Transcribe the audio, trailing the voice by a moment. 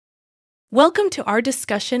Welcome to our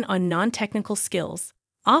discussion on non-technical skills,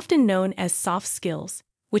 often known as soft skills,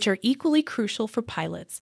 which are equally crucial for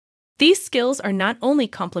pilots. These skills are not only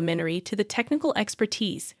complementary to the technical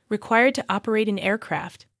expertise required to operate an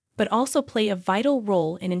aircraft, but also play a vital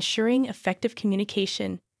role in ensuring effective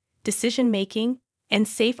communication, decision-making, and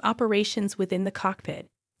safe operations within the cockpit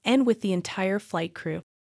and with the entire flight crew.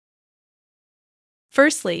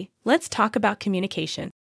 Firstly, let's talk about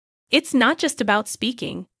communication. It's not just about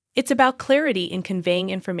speaking. It's about clarity in conveying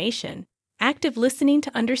information, active listening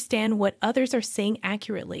to understand what others are saying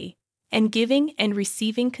accurately, and giving and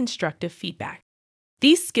receiving constructive feedback.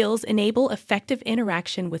 These skills enable effective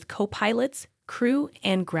interaction with co-pilots, crew,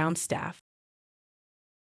 and ground staff.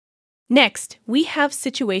 Next, we have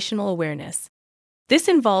situational awareness. This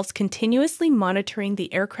involves continuously monitoring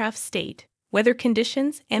the aircraft's state, weather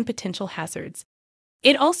conditions, and potential hazards.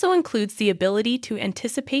 It also includes the ability to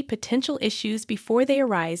anticipate potential issues before they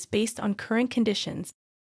arise based on current conditions.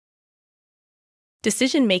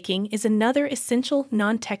 Decision-making is another essential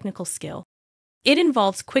non-technical skill. It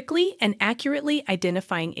involves quickly and accurately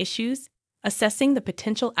identifying issues, assessing the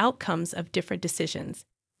potential outcomes of different decisions,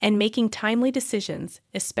 and making timely decisions,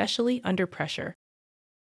 especially under pressure.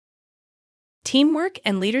 Teamwork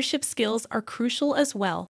and leadership skills are crucial as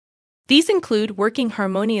well. These include working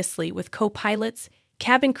harmoniously with co-pilots,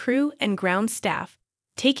 cabin crew, and ground staff,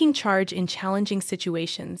 taking charge in challenging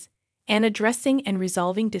situations, and addressing and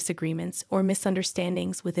resolving disagreements or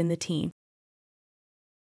misunderstandings within the team.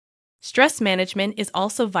 Stress management is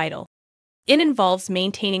also vital. It involves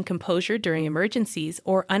maintaining composure during emergencies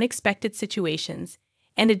or unexpected situations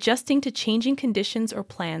and adjusting to changing conditions or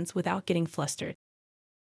plans without getting flustered.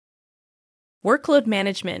 Workload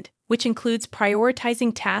management, which includes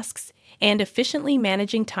prioritizing tasks and efficiently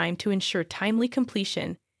managing time to ensure timely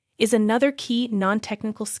completion, is another key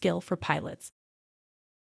non-technical skill for pilots.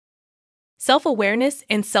 Self-awareness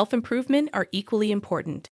and self-improvement are equally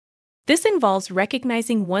important. This involves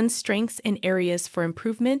recognizing one's strengths and areas for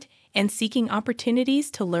improvement and seeking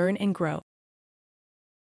opportunities to learn and grow.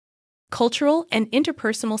 Cultural and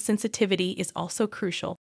interpersonal sensitivity is also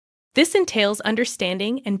crucial. This entails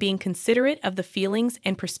understanding and being considerate of the feelings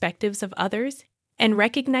and perspectives of others, and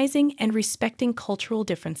recognizing and respecting cultural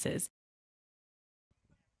differences.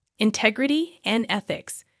 Integrity and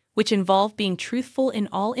ethics, which involve being truthful in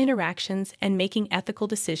all interactions and making ethical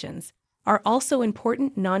decisions, are also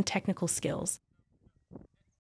important non-technical skills.